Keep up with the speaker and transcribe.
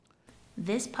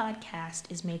This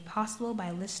podcast is made possible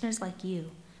by listeners like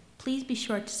you. Please be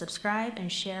sure to subscribe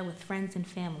and share with friends and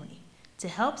family. To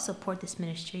help support this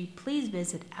ministry, please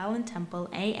visit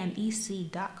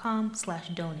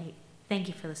allentempleamec.com/donate. Thank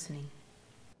you for listening.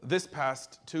 This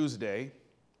past Tuesday,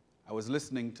 I was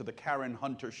listening to the Karen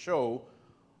Hunter show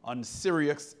on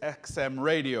Sirius XM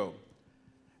radio.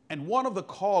 And one of the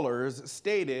callers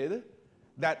stated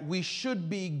that we should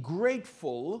be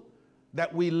grateful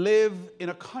that we live in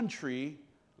a country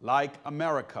like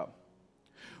America.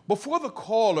 Before the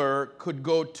caller could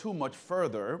go too much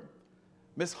further,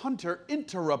 Ms. Hunter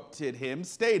interrupted him,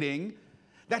 stating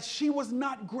that she was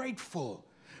not grateful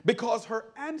because her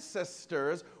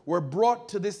ancestors were brought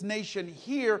to this nation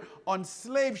here on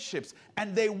slave ships,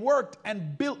 and they worked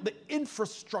and built the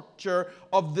infrastructure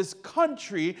of this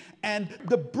country and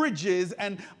the bridges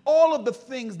and all of the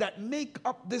things that make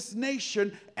up this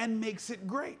nation and makes it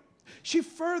great. She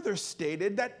further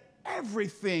stated that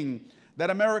everything that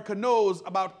America knows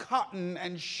about cotton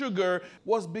and sugar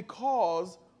was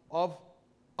because of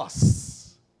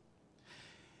us.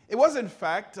 It was, in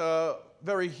fact,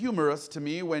 very humorous to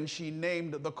me when she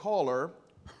named the caller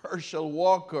Herschel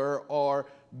Walker or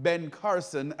Ben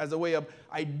Carson as a way of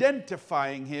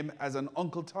identifying him as an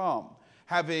Uncle Tom,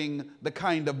 having the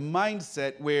kind of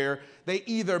mindset where they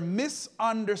either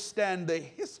misunderstand the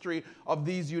history of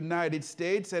these United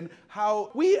States and how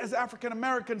we as African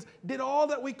Americans did all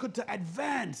that we could to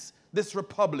advance this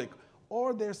republic,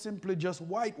 or they're simply just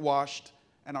whitewashed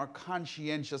and are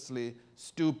conscientiously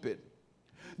stupid.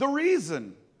 The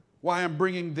reason why I'm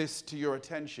bringing this to your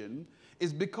attention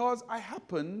is because I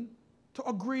happen to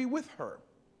agree with her.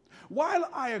 While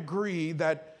I agree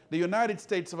that the United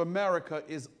States of America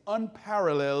is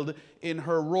unparalleled in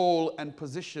her role and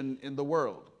position in the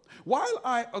world, while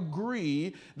I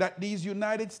agree that these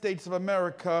United States of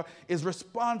America is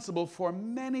responsible for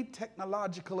many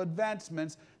technological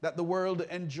advancements that the world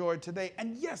enjoys today,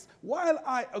 and yes, while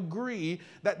I agree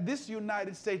that this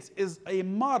United States is a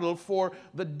model for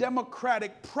the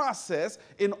democratic process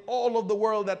in all of the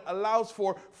world that allows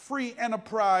for free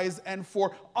enterprise and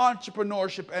for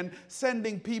entrepreneurship and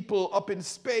sending people up in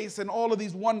space and all of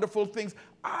these wonderful things,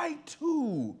 I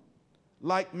too,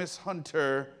 like Miss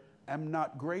Hunter, am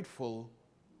not grateful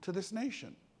to this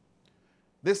nation.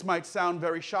 This might sound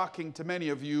very shocking to many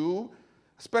of you,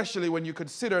 especially when you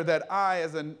consider that I,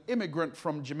 as an immigrant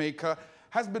from Jamaica,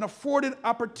 has been afforded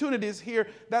opportunities here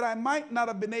that I might not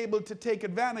have been able to take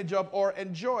advantage of or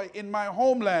enjoy in my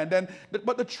homeland.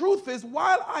 But the truth is,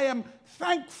 while I am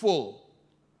thankful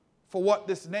for what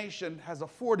this nation has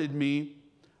afforded me,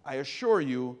 I assure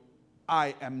you,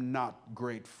 I am not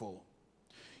grateful.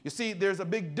 You see, there's a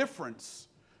big difference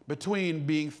between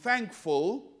being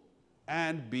thankful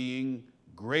and being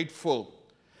grateful.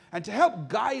 And to help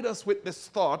guide us with this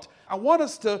thought, I want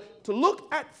us to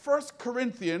look at 1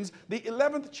 Corinthians, the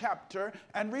 11th chapter,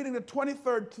 and reading the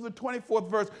 23rd to the 24th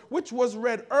verse, which was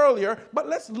read earlier, but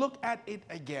let's look at it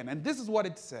again. And this is what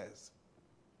it says.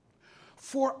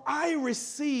 For I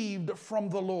received from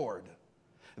the Lord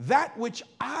that which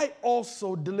I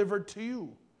also delivered to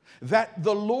you, that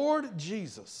the Lord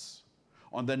Jesus,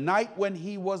 on the night when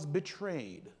he was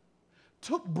betrayed,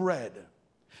 took bread,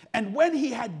 and when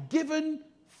he had given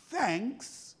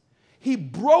thanks, he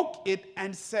broke it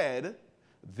and said,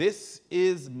 "This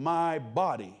is my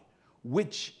body,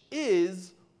 which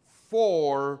is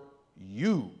for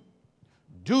you.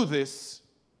 Do this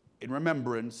in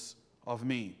remembrance of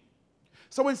me."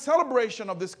 So in celebration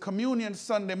of this Communion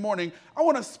Sunday morning, I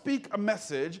want to speak a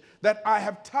message that I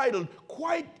have titled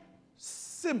quite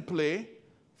simply,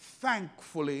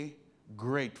 Thankfully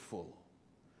Grateful.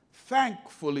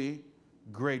 Thankfully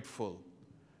grateful.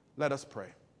 Let us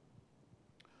pray.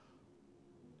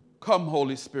 Come,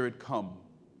 Holy Spirit, come.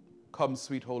 Come,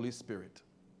 sweet Holy Spirit.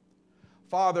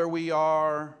 Father, we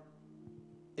are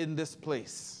in this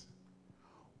place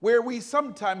where we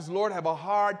sometimes, Lord, have a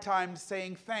hard time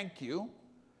saying thank you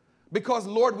because,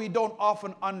 Lord, we don't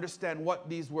often understand what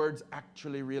these words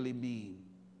actually really mean.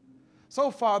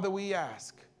 So, Father, we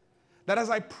ask that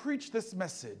as I preach this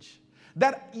message,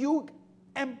 that you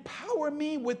empower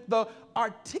me with the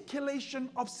articulation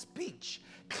of speech,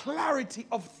 clarity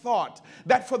of thought,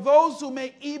 that for those who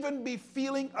may even be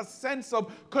feeling a sense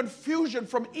of confusion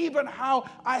from even how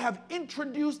I have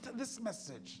introduced this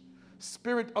message,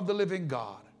 Spirit of the living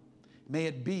God, may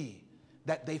it be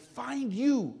that they find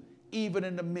you even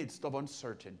in the midst of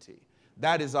uncertainty.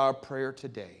 That is our prayer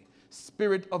today.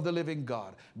 Spirit of the living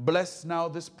God, bless now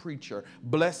this preacher,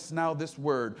 bless now this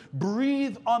word,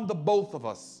 breathe on the both of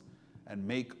us, and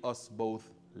make us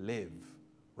both live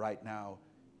right now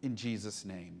in Jesus'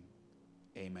 name.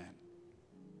 Amen.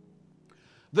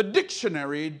 The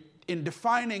dictionary, in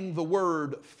defining the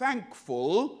word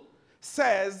thankful,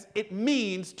 says it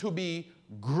means to be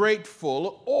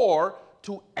grateful or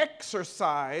to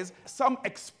exercise some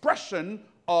expression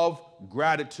of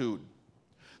gratitude.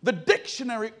 The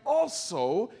dictionary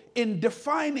also, in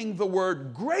defining the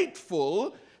word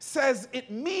grateful, says it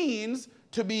means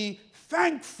to be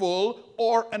thankful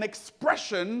or an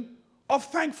expression of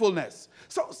thankfulness.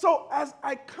 So as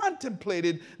I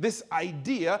contemplated this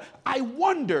idea, I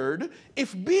wondered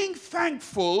if being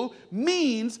thankful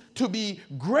means to be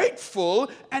grateful,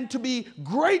 and to be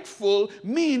grateful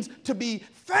means to be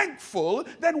thankful,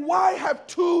 then why have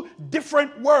two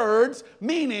different words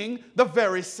meaning the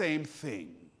very same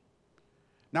thing?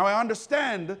 Now I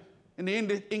understand in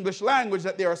the English language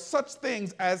that there are such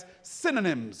things as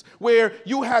synonyms, where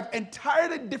you have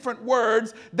entirely different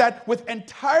words that with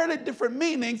entirely different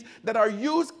meanings that are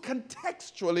used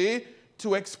contextually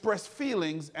to express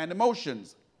feelings and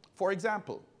emotions. For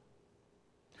example,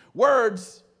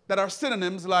 words that are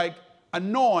synonyms like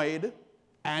annoyed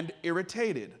and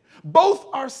irritated. Both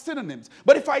are synonyms.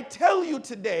 But if I tell you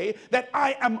today that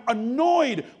I am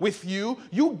annoyed with you,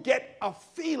 you get a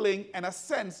feeling and a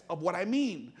sense of what I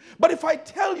mean. But if I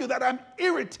tell you that I'm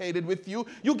irritated with you,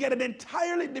 you get an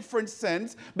entirely different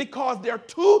sense, because there are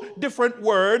two different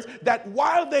words that,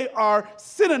 while they are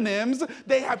synonyms,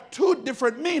 they have two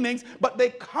different meanings, but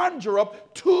they conjure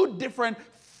up two different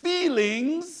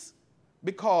feelings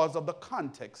because of the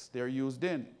context they're used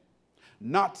in.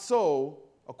 Not so,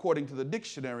 according to the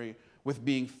dictionary, with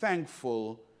being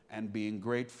thankful and being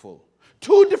grateful.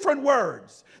 Two different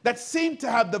words that seem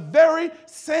to have the very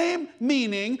same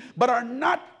meaning, but are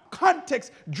not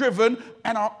context-driven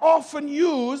and are often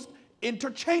used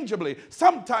interchangeably.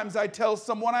 Sometimes I tell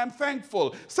someone I'm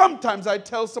thankful. Sometimes I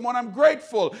tell someone I'm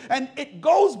grateful. And it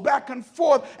goes back and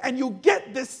forth, and you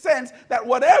get this sense that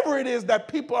whatever it is that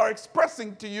people are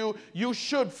expressing to you, you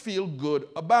should feel good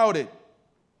about it.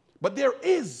 But there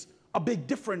is a big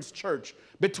difference, church,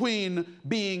 between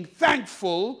being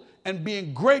thankful and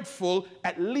being grateful,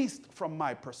 at least from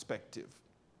my perspective.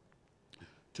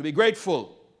 To be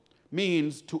grateful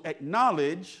means to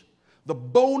acknowledge the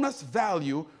bonus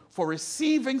value for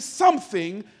receiving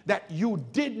something that you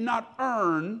did not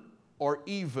earn or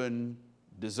even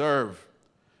deserve.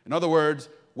 In other words,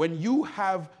 when you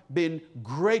have been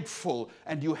grateful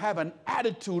and you have an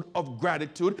attitude of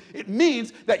gratitude, it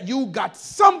means that you got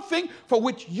something for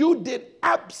which you did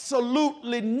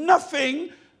absolutely nothing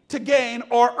to gain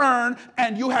or earn,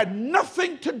 and you had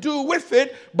nothing to do with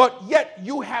it, but yet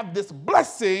you have this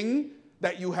blessing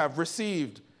that you have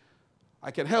received.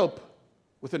 I can help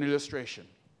with an illustration.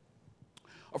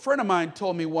 A friend of mine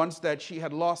told me once that she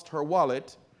had lost her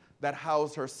wallet that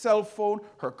housed her cell phone,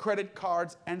 her credit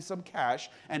cards, and some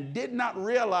cash, and did not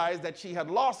realize that she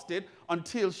had lost it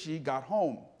until she got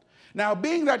home. Now,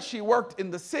 being that she worked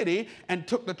in the city and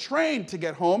took the train to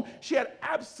get home, she had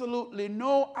absolutely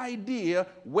no idea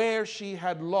where she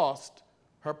had lost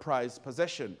her prized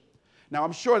possession. Now,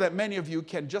 I'm sure that many of you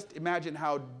can just imagine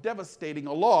how devastating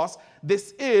a loss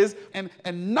this is, and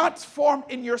knots form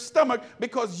in your stomach,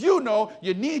 because you know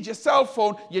you need your cell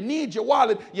phone, you need your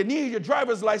wallet, you need your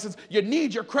driver's license, you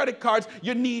need your credit cards,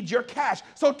 you need your cash.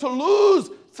 So to lose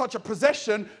such a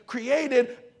possession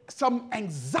created some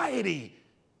anxiety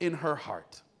in her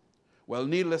heart. Well,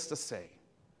 needless to say,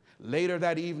 later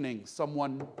that evening,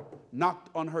 someone knocked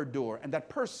on her door, and that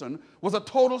person was a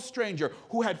total stranger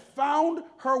who had found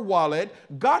her wallet,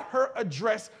 got her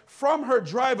address from her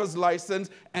driver's license,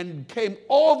 and came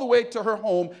all the way to her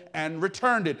home and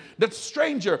returned it. The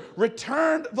stranger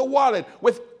returned the wallet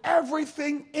with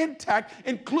everything intact,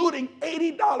 including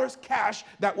 $80 cash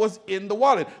that was in the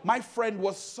wallet. My friend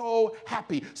was so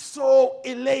happy, so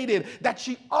elated, that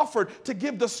she offered to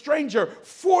give the stranger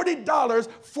 $40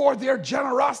 for their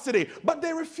generosity. But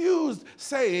they refused,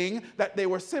 saying that they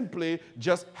were simply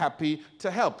just happy to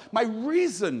help. My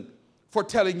reason for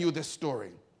telling you this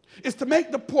story is to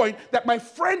make the point that my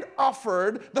friend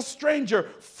offered the stranger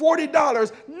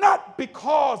 $40 not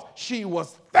because she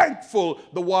was thankful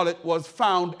the wallet was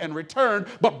found and returned,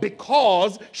 but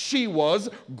because she was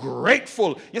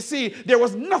grateful. You see, there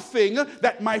was nothing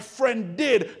that my friend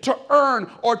did to earn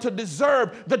or to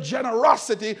deserve the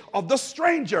generosity of the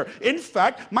stranger. In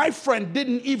fact, my friend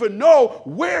didn't even know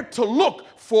where to look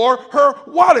for her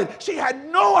wallet. She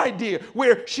had no idea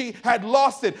where she had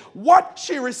lost it. What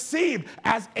she received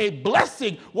as a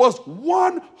blessing was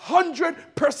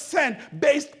 100%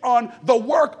 based on the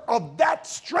work of that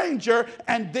stranger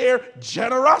and their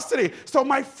generosity. So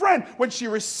my friend, when she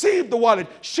received the wallet,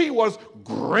 she was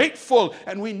grateful.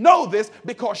 And we know this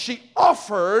because she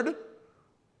offered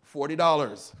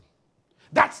 $40.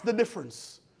 That's the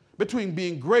difference between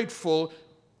being grateful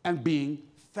and being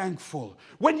thankful.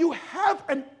 When you have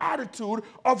an attitude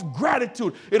of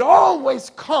gratitude, it always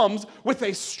comes with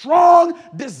a strong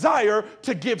desire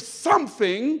to give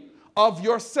something of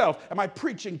yourself. Am I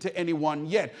preaching to anyone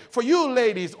yet? For you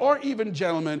ladies or even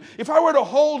gentlemen, if I were to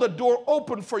hold a door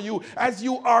open for you as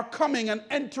you are coming and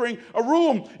entering a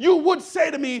room, you would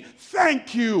say to me,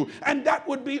 thank you, and that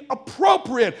would be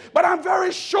appropriate. But I'm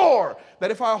very sure that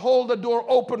if I hold the door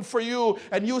open for you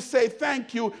and you say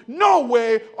thank you, no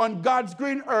way on God's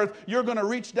green earth you're going to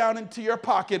reach down into your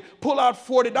pocket, pull out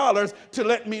 $40 to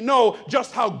let me know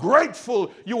just how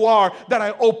grateful you are that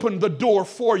I opened the door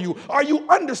for you. Are you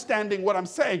understanding what I'm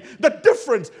saying? The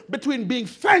difference between being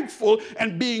thankful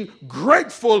and being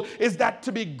grateful is that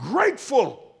to be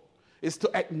grateful is to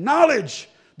acknowledge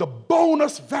the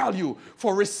bonus value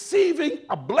for receiving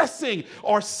a blessing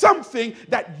or something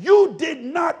that you did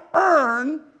not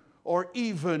earn or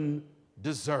even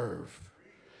deserve.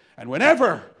 And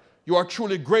whenever you are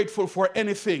truly grateful for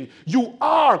anything, you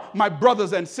are, my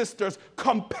brothers and sisters,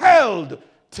 compelled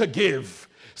to give.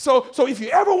 So if you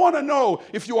ever want to know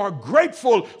if you are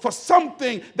grateful for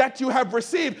something that you have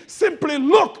received, simply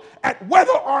look at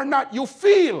whether or not you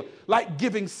feel like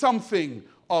giving something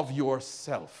of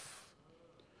yourself.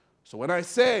 So when I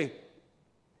say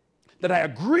that I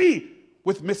agree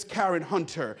with Miss Karen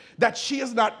Hunter, that she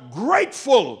is not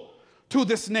grateful to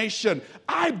this nation,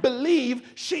 I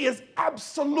believe she is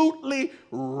absolutely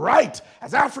right.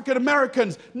 As African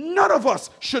Americans, none of us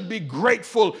should be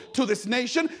grateful to this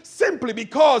nation simply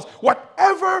because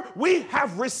whatever we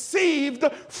have received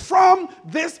from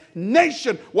this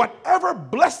nation, whatever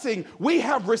blessing we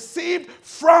have received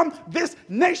from this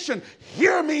nation,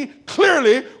 hear me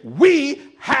clearly,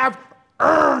 we have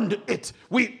earned it.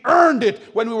 We earned it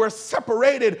when we were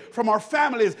separated from our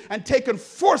families and taken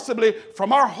forcibly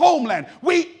from our homeland.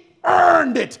 We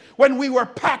earned it when we were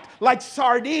packed like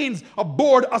sardines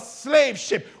aboard a slave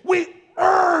ship. We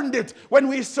earned it when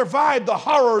we survived the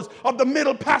horrors of the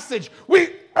Middle Passage. We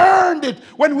earned it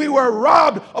when we were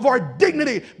robbed of our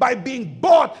dignity by being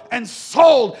bought and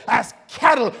sold as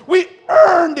cattle. We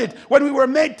earned it when we were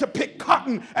made to pick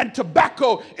cotton and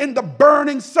tobacco in the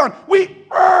burning sun. We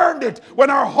earned it when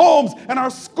our homes and our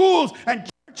schools and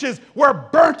churches were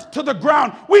burnt to the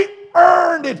ground. We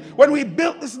earned it when we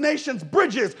built this nation's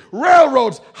bridges,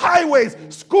 railroads, highways,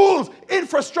 schools,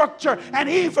 infrastructure, and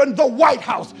even the White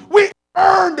House. We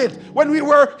earned it when we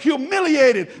were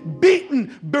humiliated,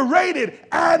 beaten, berated,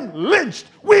 and lynched.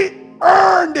 We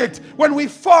earned it when we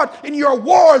fought in your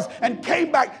wars and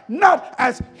came back not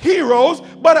as heroes,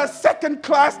 but as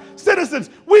second-class citizens.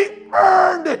 We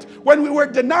earned it when we were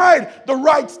denied the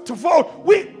rights to vote.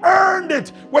 We earned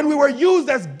it when we were used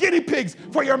as guinea pigs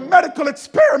for your medical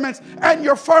experiments and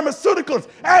your pharmaceuticals.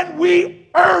 And we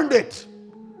earned it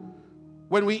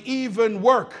when we even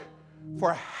work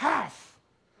for half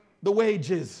the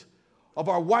wages of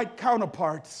our white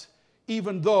counterparts,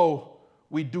 even though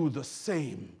we do the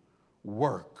same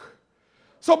work.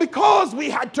 So because we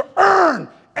had to earn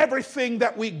everything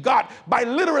that we got by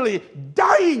literally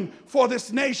dying for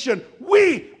this nation,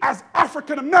 we as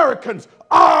African Americans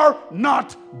are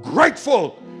not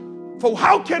grateful. For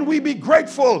how can we be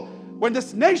grateful when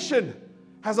this nation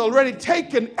has already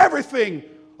taken everything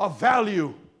of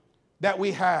value that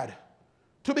we had?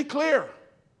 To be clear,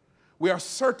 we are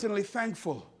certainly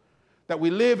thankful that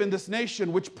we live in this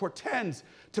nation which pretends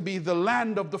to be the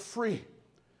land of the free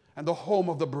and the home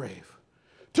of the brave.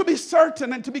 To be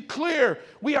certain and to be clear,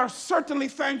 we are certainly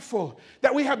thankful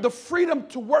that we have the freedom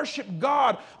to worship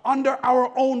God under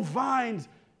our own vines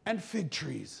and fig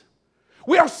trees.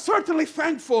 We are certainly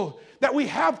thankful that we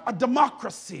have a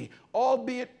democracy,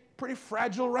 albeit pretty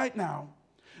fragile right now,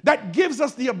 that gives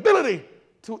us the ability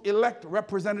to elect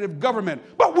representative government,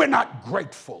 but we're not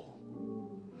grateful.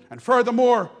 And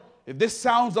furthermore, if this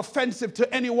sounds offensive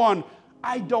to anyone,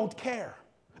 I don't care.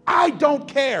 I don't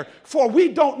care, for we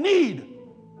don't need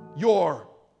your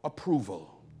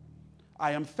approval.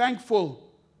 I am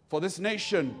thankful for this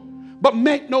nation, but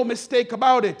make no mistake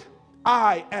about it,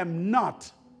 I am not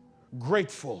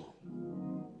grateful.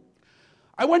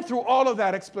 I went through all of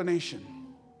that explanation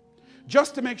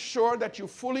just to make sure that you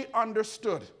fully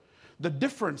understood the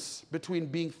difference between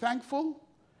being thankful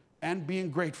and being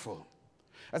grateful.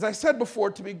 As I said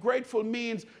before, to be grateful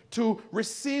means to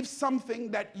receive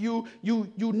something that you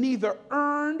neither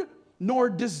earned nor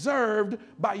deserved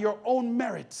by your own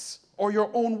merits or your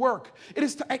own work. It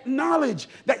is to acknowledge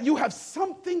that you have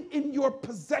something in your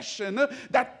possession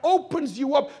that opens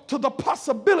you up to the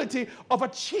possibility of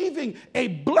achieving a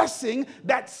blessing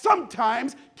that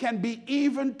sometimes can be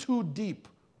even too deep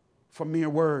for mere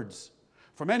words.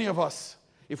 For many of us,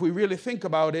 if we really think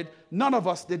about it, none of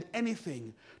us did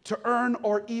anything to earn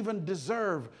or even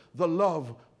deserve the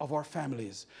love of our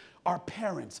families, our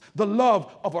parents, the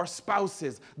love of our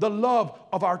spouses, the love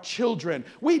of our children.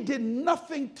 We did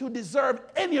nothing to deserve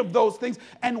any of those things.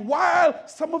 And while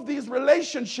some of these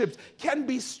relationships can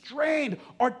be strained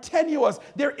or tenuous,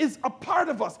 there is a part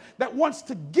of us that wants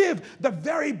to give the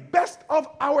very best of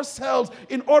ourselves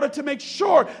in order to make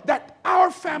sure that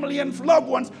our family and loved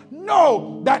ones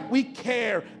know that we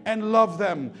care and love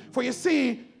them. For you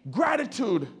see,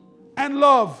 gratitude and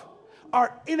love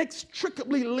are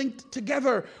inextricably linked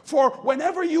together. For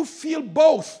whenever you feel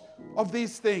both of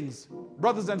these things,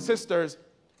 brothers and sisters,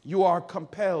 you are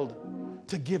compelled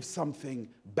to give something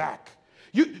back.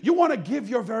 You want to give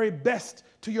your very best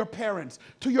to your parents,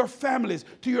 to your families,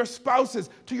 to your spouses,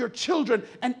 to your children,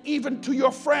 and even to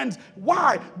your friends.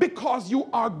 Why? Because you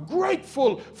are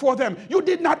grateful for them. You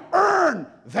did not earn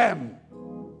them.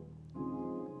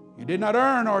 You did not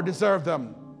earn or deserve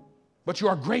them, but you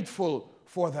are grateful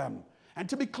for them. And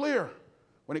to be clear,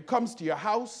 when it comes to your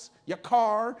house, your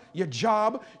car, your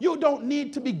job, you don't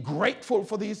need to be grateful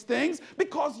for these things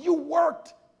because you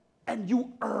worked and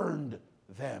you earned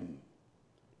them.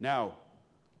 Now,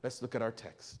 let's look at our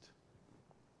text.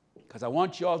 Because I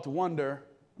want you all to wonder,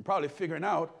 and probably figuring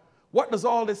out, what does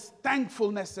all this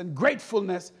thankfulness and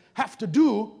gratefulness have to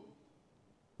do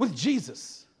with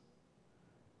Jesus?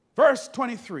 Verse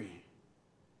 23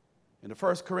 in the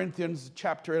 1 Corinthians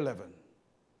chapter 11.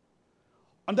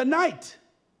 On the night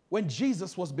when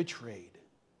Jesus was betrayed,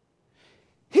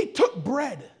 he took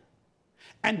bread,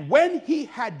 and when he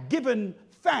had given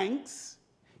thanks,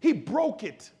 he broke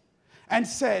it and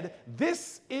said,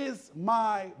 "This is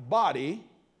my body,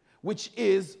 which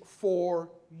is for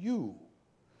you.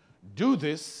 Do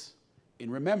this in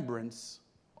remembrance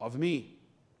of me."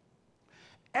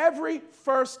 Every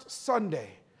first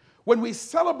Sunday, when we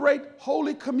celebrate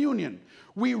Holy Communion,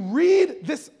 we read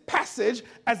this passage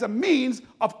as a means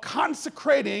of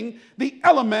consecrating the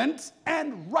elements,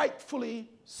 and rightfully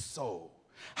so.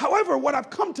 However, what I've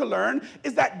come to learn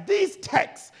is that these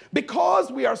texts,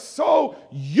 because we are so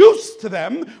used to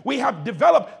them, we have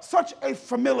developed such a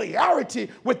familiarity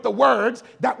with the words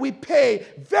that we pay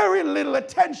very little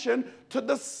attention to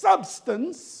the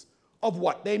substance of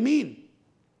what they mean.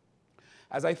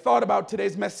 As I thought about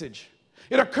today's message,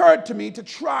 it occurred to me to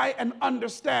try and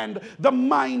understand the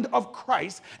mind of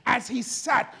Christ as he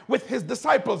sat with his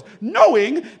disciples,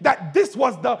 knowing that this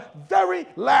was the very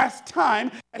last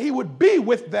time that he would be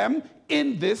with them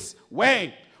in this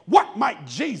way. What might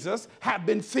Jesus have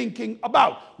been thinking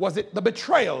about? Was it the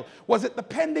betrayal? Was it the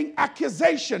pending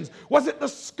accusations? Was it the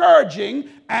scourging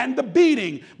and the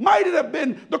beating? Might it have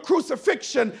been the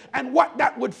crucifixion and what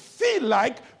that would feel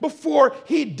like before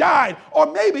he died? Or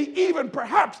maybe even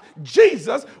perhaps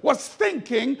Jesus was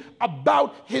thinking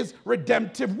about his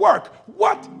redemptive work.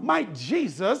 What might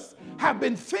Jesus have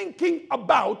been thinking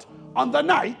about on the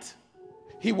night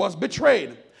he was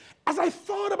betrayed? As I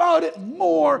thought about it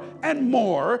more and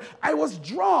more, I was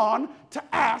drawn to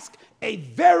ask a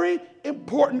very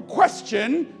important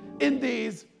question in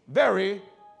these very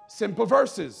simple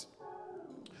verses.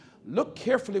 Look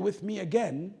carefully with me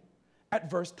again at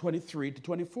verse 23 to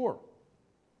 24.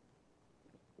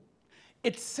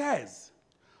 It says,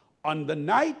 "On the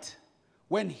night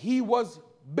when he was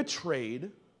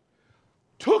betrayed,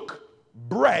 took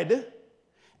bread,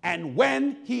 and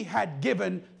when he had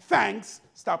given thanks,"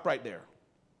 stop right there.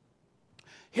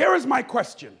 Here is my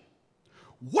question.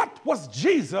 What was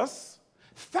Jesus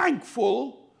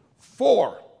thankful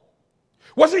for?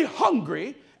 Was he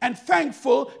hungry and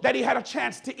thankful that he had a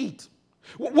chance to eat?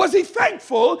 Was he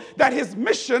thankful that his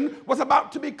mission was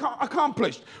about to be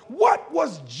accomplished? What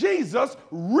was Jesus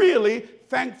really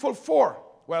thankful for?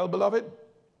 Well, beloved,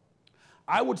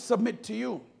 I would submit to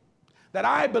you that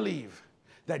I believe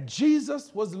that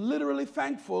Jesus was literally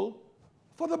thankful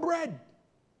for the bread.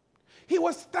 He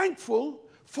was thankful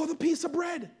for the piece of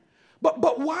bread.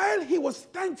 But while he was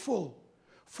thankful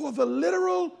for the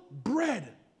literal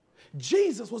bread,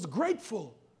 Jesus was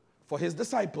grateful for his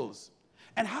disciples.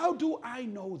 And how do I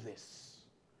know this?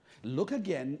 Look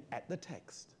again at the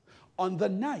text. On the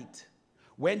night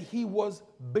when he was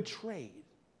betrayed,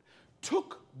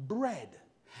 took bread,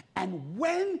 and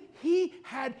when he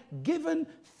had given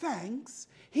thanks,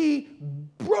 he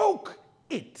broke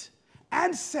it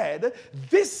and said,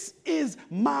 "This is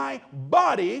my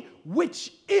body,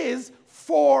 which is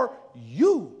for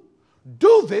you.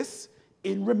 Do this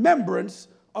in remembrance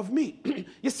of me."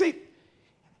 You see,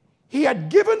 he had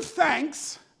given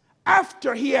thanks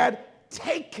after he had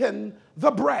taken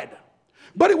the bread.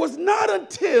 But it was not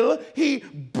until he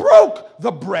broke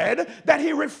the bread that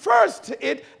he refers to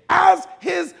it as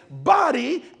his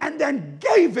body and then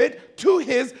gave it to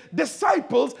his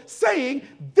disciples, saying,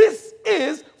 "This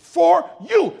is for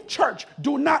you." Church,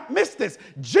 do not miss this.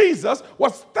 Jesus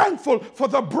was thankful for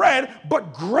the bread,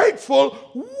 but grateful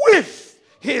with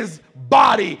his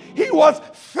body. He was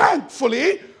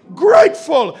thankfully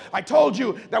grateful. I told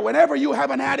you that whenever you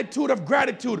have an attitude of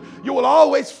gratitude, you will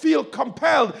always feel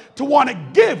compelled to want to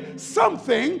give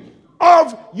something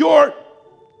of yourself.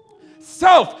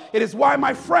 It is why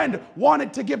my friend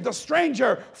wanted to give the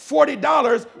stranger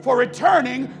 $40 for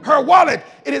returning her wallet.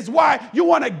 It is why you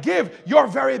want to give your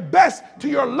very best to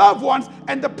your loved ones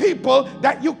and the people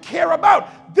that you care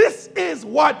about. This is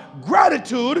what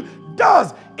gratitude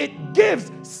does. It gives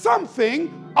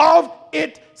something of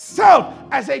itself.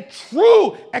 As a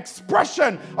true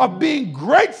expression of being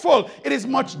grateful, it is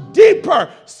much deeper,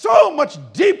 so much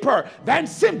deeper than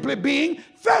simply being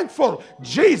thankful.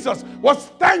 Jesus was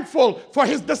thankful for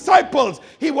his disciples.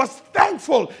 He was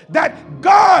thankful that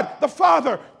God the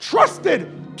Father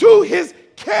trusted to his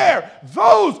care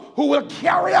those who will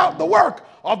carry out the work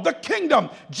of the kingdom.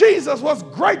 Jesus was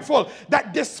grateful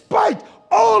that despite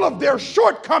all of their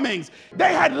shortcomings,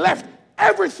 they had left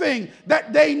everything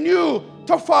that they knew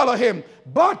to follow him.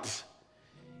 But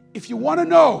if you want to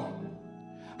know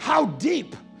how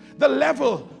deep the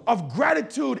level of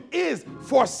gratitude is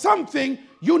for something,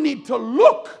 you need to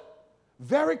look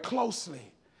very closely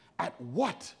at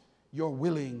what you're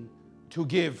willing to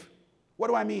give. What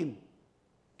do I mean?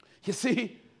 You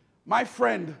see, my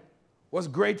friend was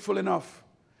grateful enough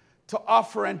to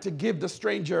offer and to give the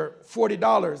stranger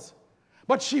 $40,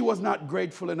 but she was not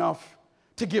grateful enough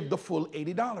to give the full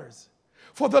 $80.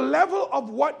 For the level of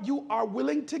what you are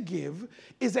willing to give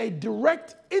is a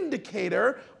direct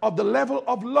indicator of the level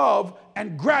of love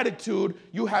and gratitude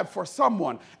you have for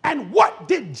someone. And what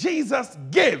did Jesus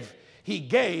give? He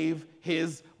gave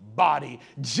his body.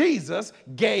 Jesus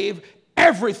gave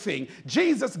everything.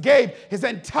 Jesus gave his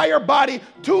entire body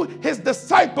to his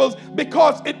disciples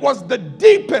because it was the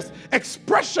deepest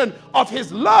expression of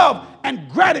his love and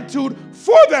gratitude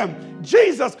for them.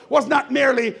 Jesus was not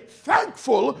merely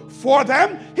thankful for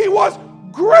them, he was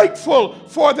grateful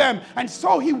for them. And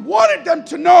so he wanted them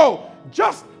to know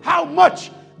just how much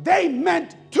they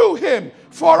meant to him.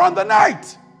 For on the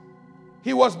night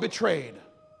he was betrayed,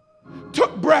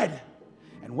 took bread,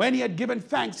 and when he had given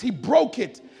thanks, he broke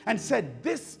it and said,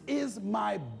 "This is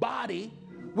my body,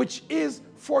 which is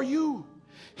for you."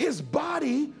 His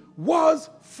body was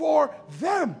for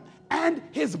them, and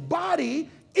his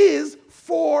body is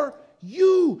for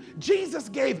you. Jesus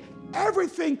gave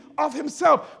everything of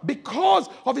himself because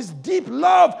of his deep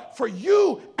love for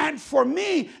you and for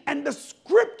me. And the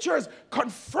scriptures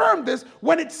confirm this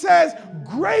when it says,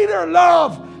 "Greater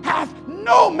love hath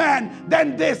no man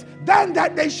than this, than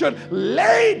that they should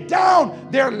lay down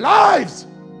their lives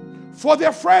for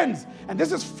their friends." And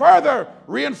this is further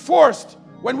reinforced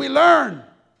when we learn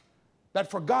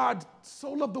that for God so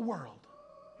loved the world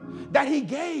that he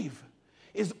gave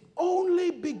his only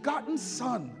begotten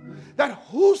Son, that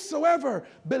whosoever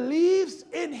believes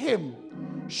in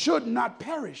him should not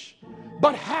perish,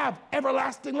 but have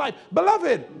everlasting life.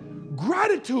 Beloved,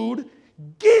 gratitude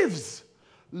gives.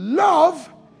 Love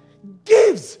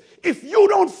gives. If you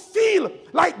don't feel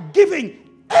like giving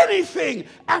anything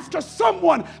after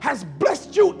someone has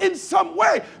blessed you in some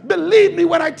way, believe me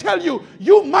when I tell you,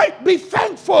 you might be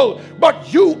thankful,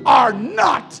 but you are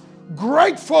not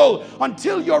grateful.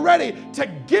 Until you're ready to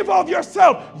give of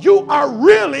yourself, you are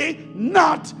really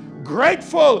not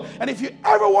grateful. And if you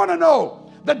ever want to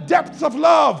know the depths of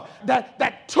love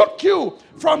that took you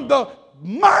from the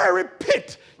miry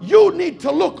pit, you need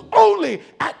to look only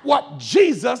at what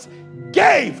Jesus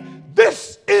gave.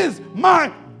 "This is my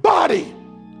body,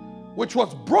 which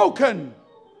was broken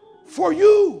for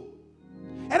you."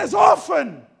 And as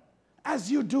often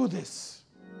as you do this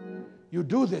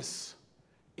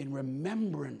in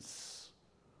remembrance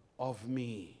of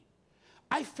me.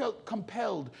 I felt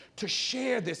compelled to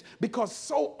share this because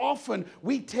so often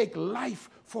we take life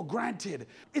for granted.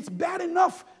 It's bad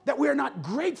enough that we're not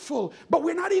grateful, but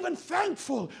we're not even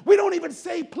thankful. We don't even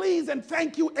say please and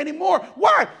thank you anymore.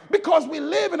 Why? Because we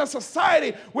live in a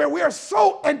society where we are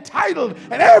so entitled,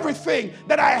 and everything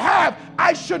that I have,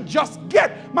 I should just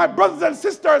get. My brothers and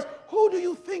sisters, who do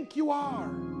you think you are?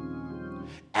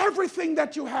 Everything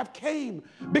that you have came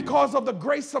because of the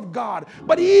grace of God.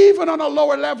 But even on a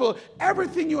lower level,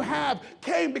 everything you have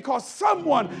came because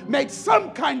someone made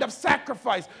some kind of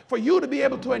sacrifice for you to be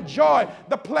able to enjoy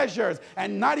the pleasures,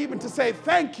 and not even to say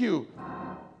thank you,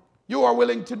 you are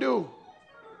willing to do.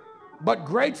 But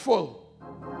grateful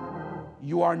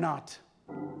you are not.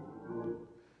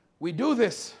 We do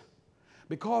this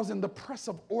because in the press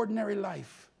of ordinary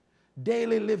life,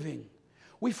 daily living,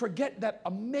 we forget that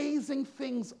amazing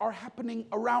things are happening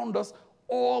around us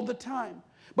all the time.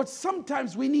 But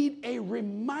sometimes we need a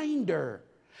reminder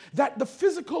that the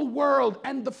physical world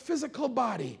and the physical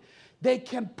body, they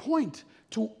can point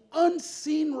to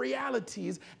unseen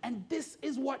realities, and this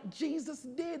is what Jesus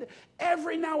did.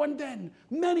 Every now and then,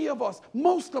 many of us,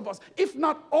 most of us, if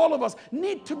not all of us,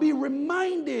 need to be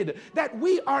reminded that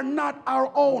we are not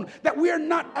our own, that we are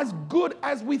not as good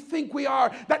as we think we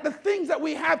are, that the things that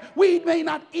we have, we may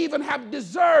not even have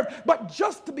deserved, but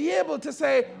just to be able to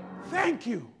say, thank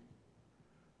you.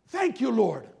 Thank you,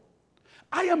 Lord.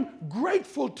 I am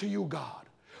grateful to you, God,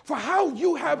 for how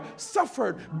you have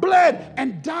suffered, bled,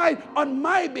 and died on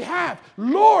my behalf.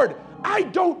 Lord, I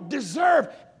don't deserve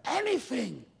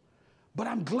anything, but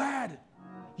I'm glad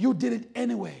you did it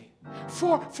anyway.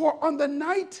 For on the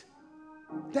night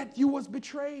that you was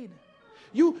betrayed,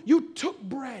 you took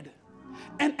bread,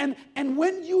 and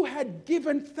when you had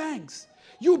given thanks,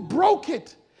 you broke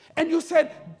it, and you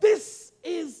said, this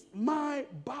is my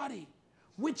body,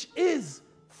 which is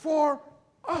for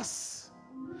us.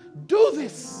 Do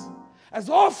this as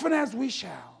often as we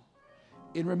shall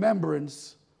in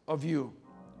remembrance of you.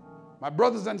 My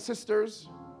brothers and sisters,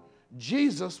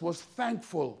 Jesus was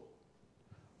thankful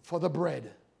for the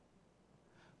bread,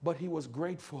 but he was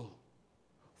grateful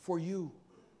for you.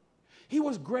 He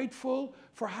was grateful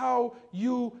for how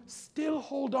you still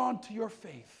hold on to your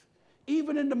faith,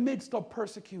 even in the midst of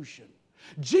persecution.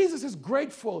 Jesus is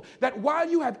grateful that while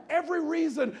you have every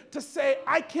reason to say,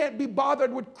 I can't be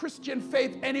bothered with Christian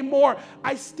faith anymore,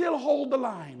 I still hold the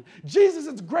line. Jesus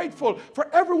is grateful for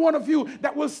every one of you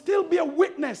that will still be a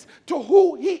witness to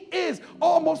who he is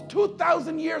almost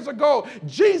 2,000 years ago.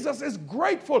 Jesus is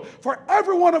grateful for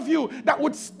every one of you that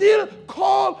would still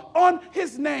call on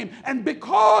his name. And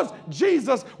because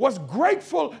Jesus was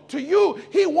grateful to you,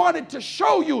 he wanted to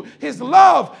show you his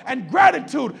love and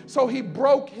gratitude, so he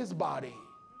broke his body.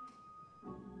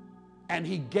 And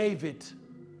he gave it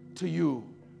to you.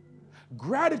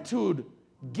 Gratitude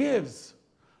gives.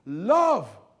 Love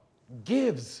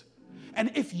gives. And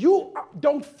if you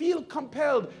don't feel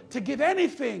compelled to give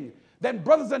anything, then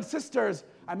brothers and sisters,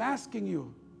 I'm asking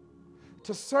you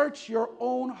to search your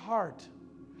own heart.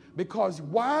 Because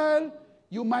while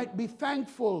you might be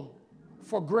thankful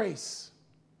for grace,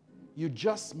 you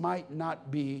just might not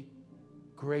be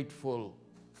grateful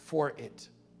for it.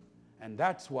 And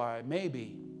that's why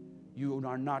maybe you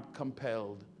are not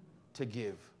compelled to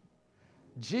give.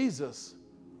 Jesus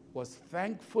was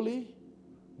thankfully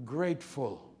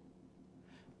grateful.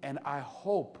 And I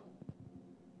hope,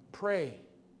 pray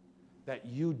that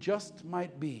you just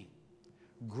might be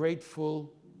grateful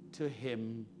to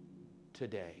him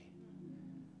today.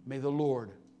 May the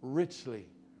Lord richly,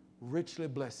 richly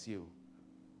bless you,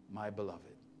 my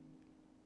beloved.